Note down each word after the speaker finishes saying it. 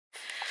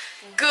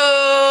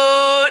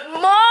Good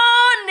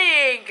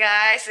morning,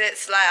 guys.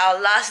 It's like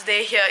our last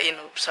day here in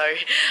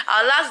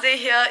our last day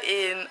here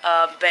in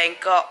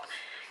Bangkok,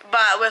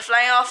 but we're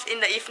flying off in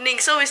the evening,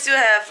 so we still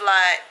have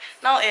like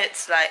now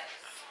it's like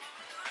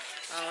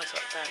what's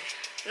what time?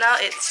 Now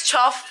it's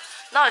 12.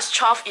 Now it's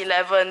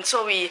 12:11,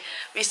 so we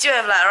still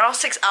have like around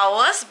 6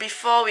 hours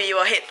before we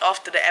will head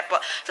off to the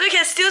airport. So we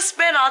can still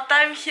spend our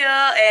time here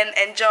and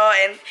enjoy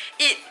and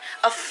eat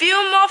a few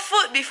more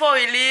food before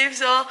we leave.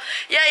 So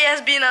yeah, it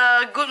has been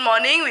a good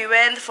morning. We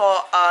went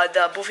for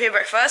the buffet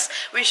breakfast,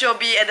 which will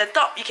be at the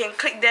top. You can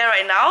click there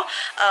right now.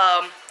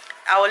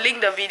 I will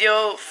link the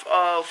video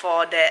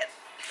for that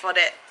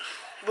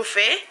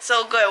buffet,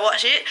 so go and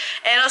watch it.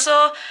 And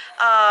also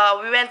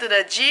we went to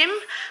the gym.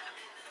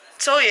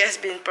 So it has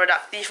been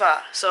productive.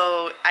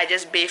 So I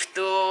just bathed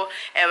too,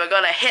 and we're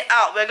gonna head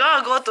out. We're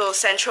gonna go to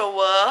Central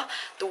World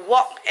to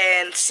walk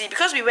and see,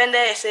 because we went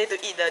there yesterday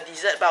to eat the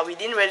dessert, but we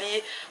didn't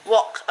really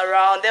walk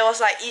around. There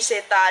was like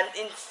Isetan,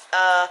 in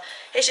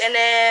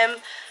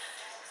H&M,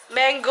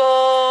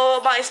 Mango,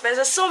 Marks &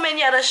 Spencer, so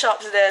many other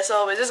shops there.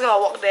 So we're just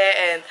gonna walk there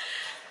and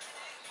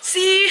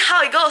see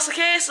how it goes.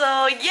 Okay,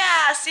 so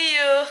yeah, see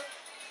you.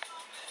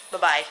 Bye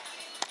bye.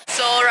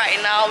 So right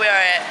now we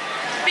are at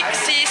Big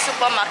C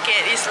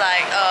supermarket. It's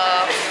like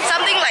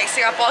something like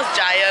Singapore's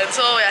Giant.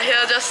 So we are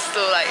here just to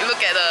like look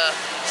at the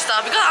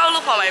stuff, because I will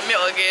look for my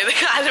milk again.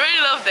 I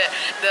really love that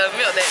the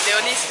milk that they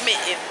only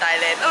made in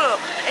Thailand. Oh,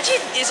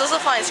 actually it's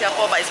also found in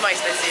Singapore, but it's more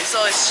expensive.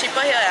 So it's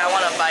cheaper here and I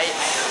want to buy it.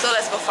 So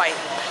let's go find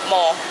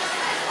more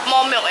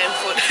milk and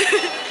food.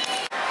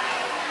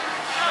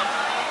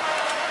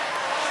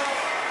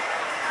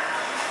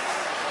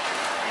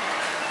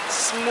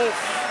 Smooth.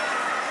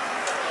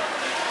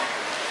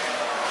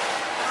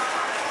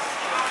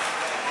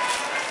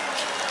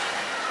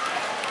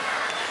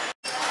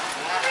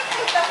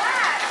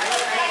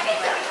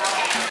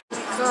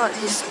 God,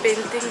 his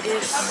painting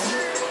is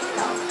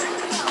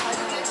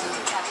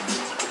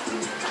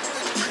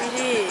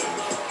pretty.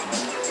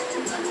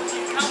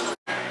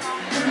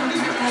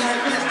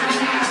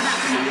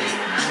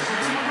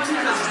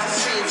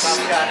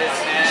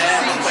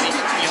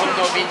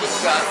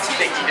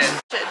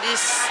 Check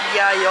this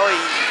yayoi.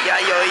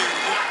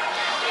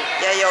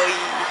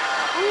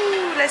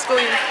 Ooh, let's go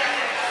in.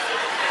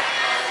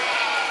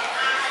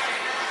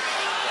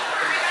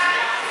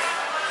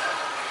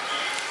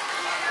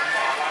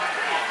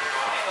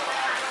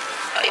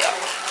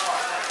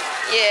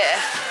 Yeah,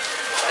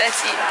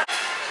 let's eat.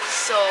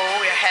 So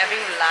we're having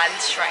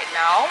lunch right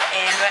now,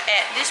 and we're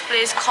at this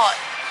place called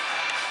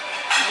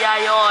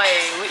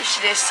Yayoi, which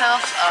they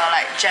serve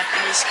like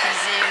Japanese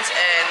cuisines.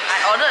 And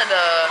I ordered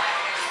the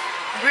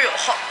grilled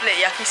hot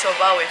plate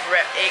yakisoba with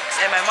wrapped eggs,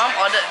 and my mom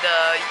ordered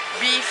the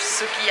beef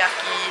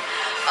sukiyaki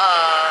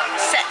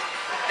set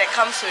that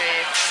comes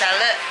with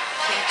salad,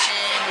 kimchi,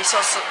 miso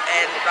soup,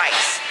 and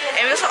rice.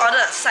 And we also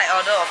ordered a side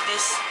order of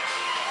this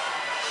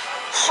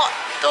hot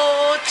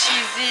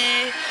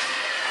cheesy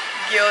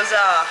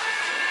gyoza.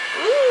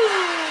 Ooh.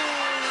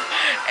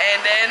 And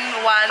then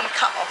 1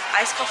 cup of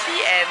iced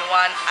coffee and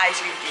 1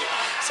 iced green tea.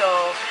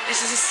 So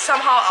this is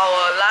somehow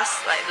our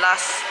last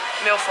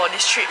meal for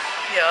this trip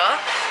here.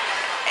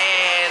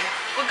 And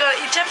we're gonna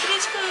eat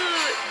Japanese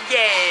food.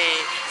 Yay!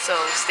 So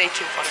stay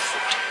tuned for the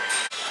food.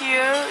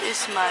 Here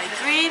is my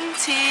green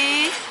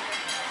tea.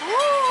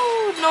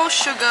 Woo! No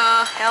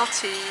sugar,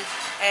 healthy,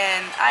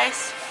 and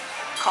iced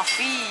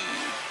coffee.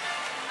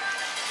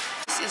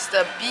 This is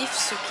the beef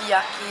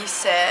sukiyaki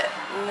set.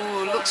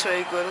 Ooh, looks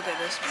very good. Look at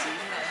this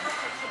beef.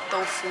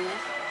 Tofu,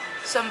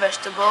 some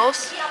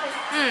vegetables.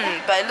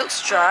 But it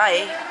looks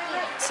dry.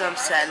 Some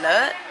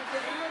salad,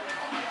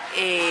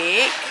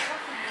 egg,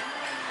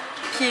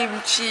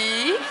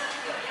 kimchi,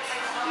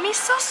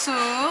 miso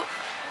soup,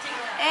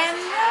 and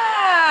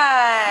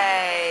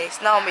rice.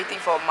 Now I'm waiting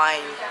for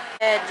mine.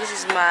 And this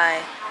is my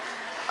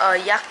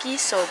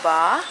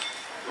yakisoba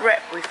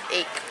wrapped with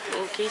egg.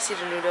 Okay, see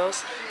the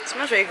noodles. It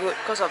smells very good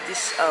because of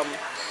this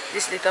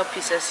these little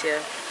pieces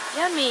here.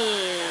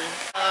 Yummy.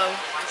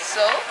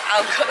 So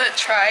I'm gonna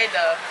try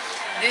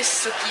this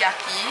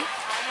sukiyaki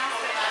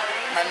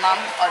my mom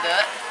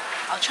ordered.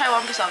 I'll try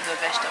 1 piece of the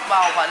vegetable.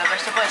 Wow, but the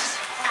vegetable is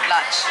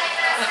large.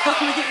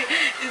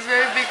 It's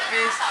very big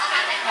piece.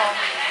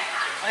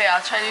 Okay,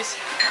 I'll try this.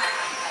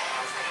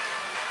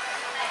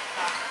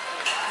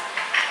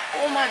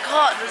 Oh my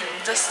god,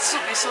 the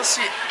soup is so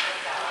sweet.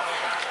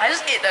 I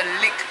just ate the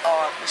leek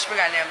or the spring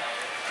onion.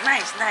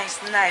 Nice,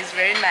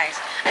 very nice.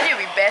 I think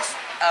it'll be best.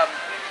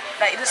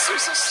 Like the soup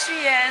so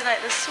sweet, like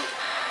the soup.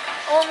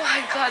 Oh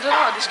my god, I don't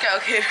know how to describe.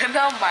 Okay,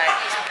 now my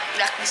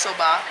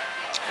yakisoba.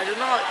 I don't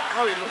know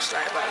how it looks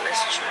like, but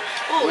let's try.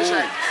 Oh, it's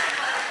like,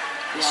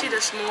 you see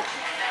the smoke?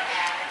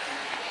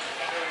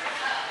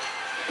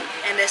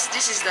 And this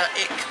is the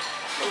egg.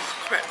 Oh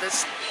crap,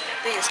 this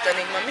thing is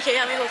turning. Mommy, can you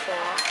help me hold for a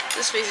while?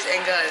 This face is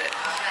anger like that.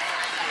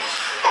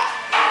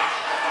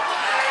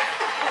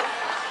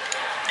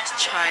 Let's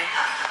try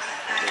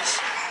this.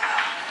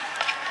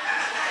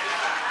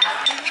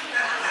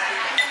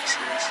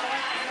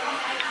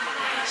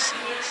 See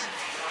this?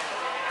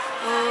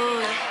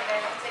 Oh.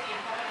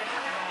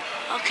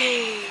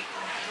 Okay,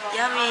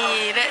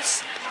 yummy.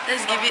 Let's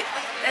give it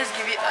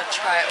a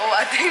try. Oh,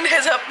 I think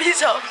there's a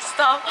piece of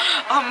stuff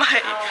on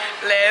my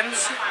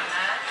lens.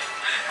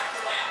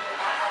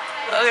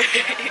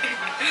 Okay,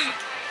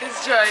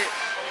 let's try it.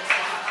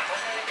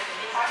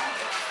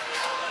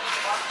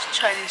 Let's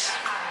try this.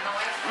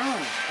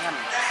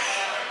 Yummy.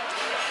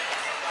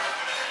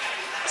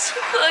 So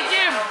good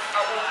again.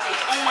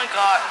 Oh my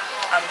god,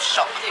 I'm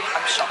shocked.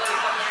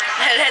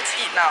 Let's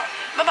eat now.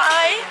 Bye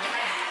bye.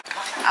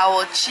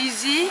 Our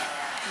cheesy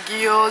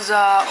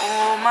gyoza.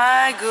 Oh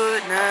my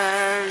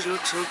goodness,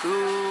 looks so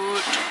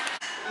good.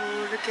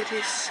 Oh, look at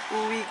this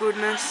ooey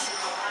goodness.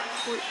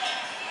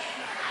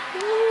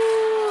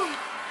 Ooh.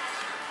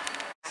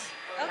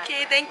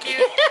 Okay, thank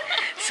you.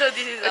 So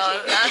this is our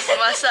last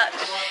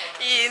massage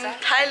in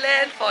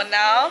Thailand for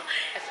now,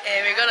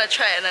 and we're gonna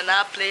try at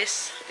another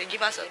place. They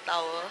give us a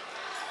towel.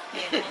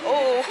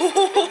 Oh.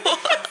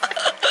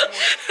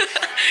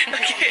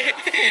 Okay,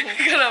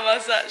 we're gonna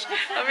massage.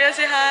 Amia,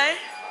 say hi.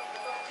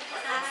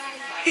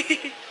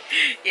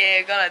 Yeah,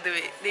 we're gonna do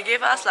it. They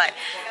gave us like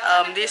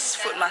this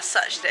foot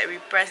massage that we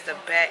press the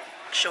back,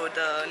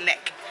 shoulder,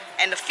 neck,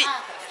 and the feet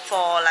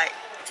for like,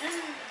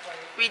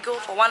 we go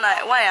for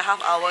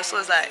 1.5 hours, so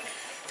it's like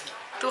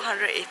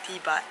 280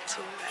 baht.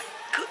 So like,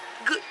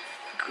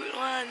 good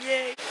one,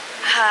 yay.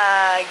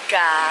 Hi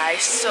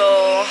guys,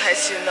 so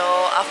as you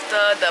know,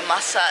 after the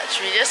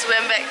massage we just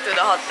went back to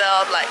the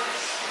hotel. Like,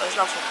 oh, it's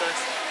not focus.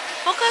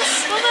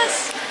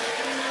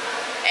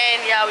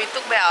 And yeah, we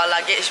took back our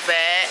luggage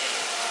back.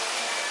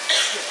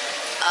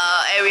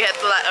 And we had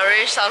to like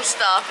arrange some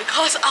stuff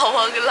because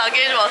our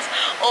luggage was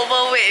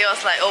overweight. It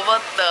was like over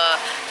the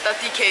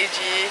 30 kg.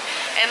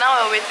 And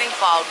now we're waiting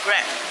for our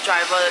Grab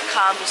driver to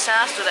come to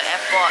send us to the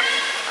airport.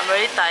 I'm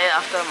really tired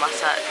after the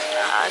massage.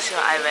 I see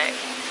my eye bag.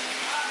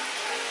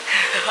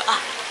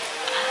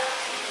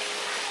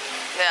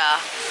 Yeah,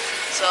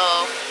 so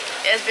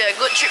it has been a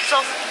good trip.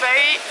 So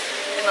very,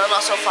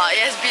 not so far.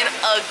 It has been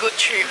a good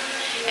trip,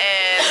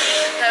 and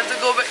I have to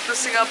go back to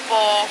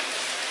Singapore.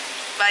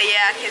 But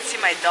yeah, I can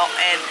see my dog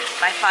and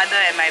my father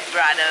and my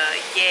brother.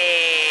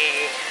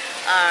 Yay!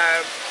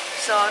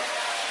 So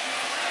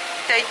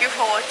thank you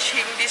for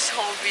watching this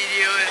whole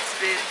video. It's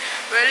been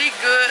really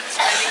good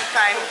spending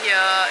time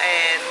here,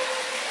 and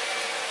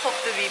hope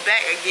to be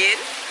back again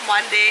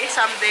one day,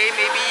 someday,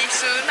 maybe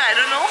soon, I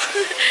don't know.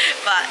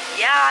 But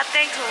yeah,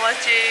 thanks for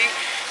watching,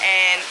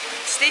 and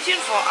stay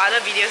tuned for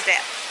other videos that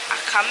are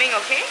coming,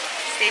 okay?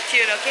 Stay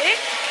tuned, okay?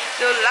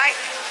 So like,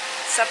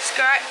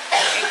 subscribe,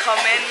 and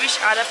comment which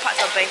other parts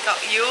of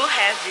Bangkok you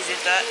have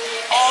visited,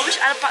 or which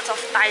other parts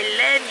of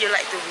Thailand you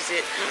like to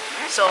visit.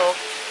 So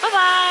bye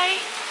bye.